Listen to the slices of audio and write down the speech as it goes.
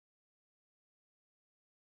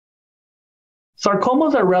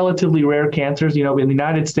Sarcomas are relatively rare cancers. In the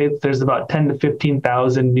United States, there's about 10 to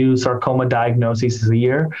 15,000 new sarcoma diagnoses a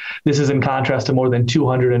year. This is in contrast to more than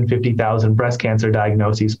 250,000 breast cancer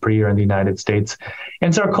diagnoses per year in the United States.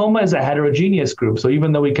 And sarcoma is a heterogeneous group. So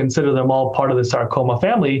even though we consider them all part of the sarcoma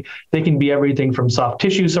family, they can be everything from soft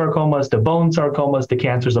tissue sarcomas to bone sarcomas to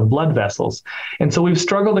cancers of blood vessels. And so we've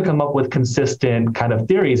struggled to come up with consistent kind of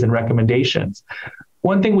theories and recommendations.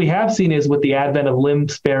 One thing we have seen is with the advent of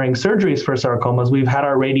limb-sparing surgeries for sarcomas, we've had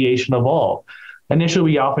our radiation evolve.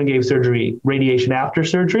 Initially, we often gave radiation after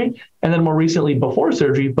surgery, and then more recently before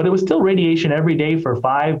surgery, but it was still radiation every day for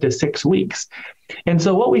 5 to 6 weeks. And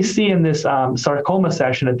so what we see in this sarcoma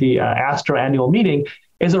session at the ASTRO annual meeting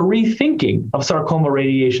is a rethinking of sarcoma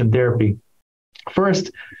radiation therapy. First,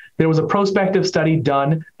 there was a prospective study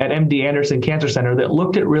done at MD Anderson Cancer Center that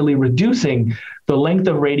looked at really reducing the length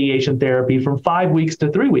of radiation therapy from 5 weeks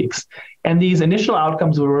to 3 weeks. And these initial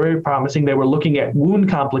outcomes were very promising. They were looking at wound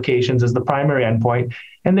complications as the primary endpoint.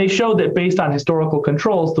 And they showed that based on historical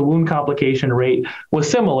controls, the wound complication rate was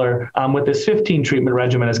similar with this 15 treatment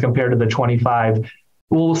regimen as compared to the 25.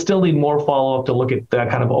 We'll still need more follow-up to look at the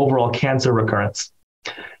kind of overall cancer recurrence.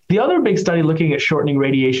 The other big study looking at shortening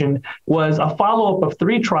radiation was a follow-up of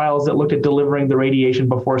 3 trials that looked at delivering the radiation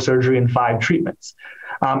before surgery in 5 treatments.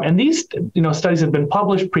 And these studies have been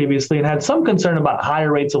published previously and had some concern about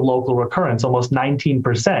higher rates of local recurrence, almost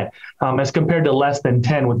 19%, as compared to less than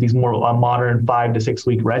 10 with these more modern 5 to 6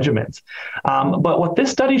 week regimens. But what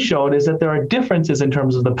this study showed is that there are differences in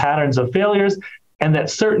terms of the patterns of failures, and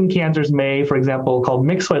that certain cancers may, for example, called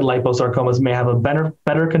myxoid liposarcomas, may have a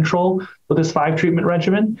better control with this 5 treatment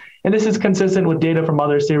regimen. And this is consistent with data from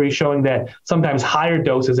other series showing that sometimes higher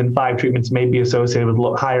doses in 5 treatments may be associated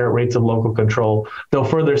with higher rates of local control, though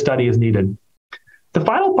further study is needed. The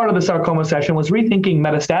final part of the sarcoma session was rethinking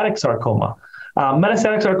metastatic sarcoma.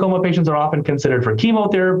 Metastatic sarcoma patients are often considered for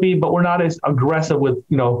chemotherapy, but we're not as aggressive with,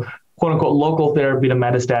 quote unquote, local therapy to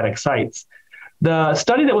metastatic sites. The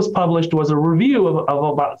study that was published was a review of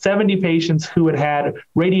about 70 patients who had had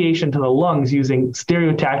radiation to the lungs using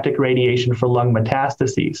stereotactic radiation for lung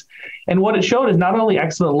metastases. And what it showed is not only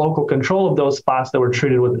excellent local control of those spots that were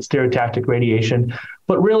treated with stereotactic radiation,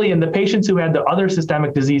 but really in the patients who had the other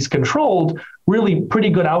systemic disease controlled, really pretty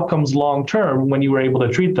good outcomes long-term when you were able to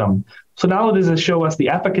treat them. So not only does it show us the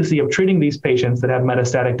efficacy of treating these patients that have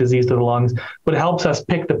metastatic disease to the lungs, but it helps us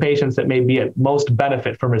pick the patients that may be at most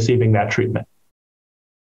benefit from receiving that treatment.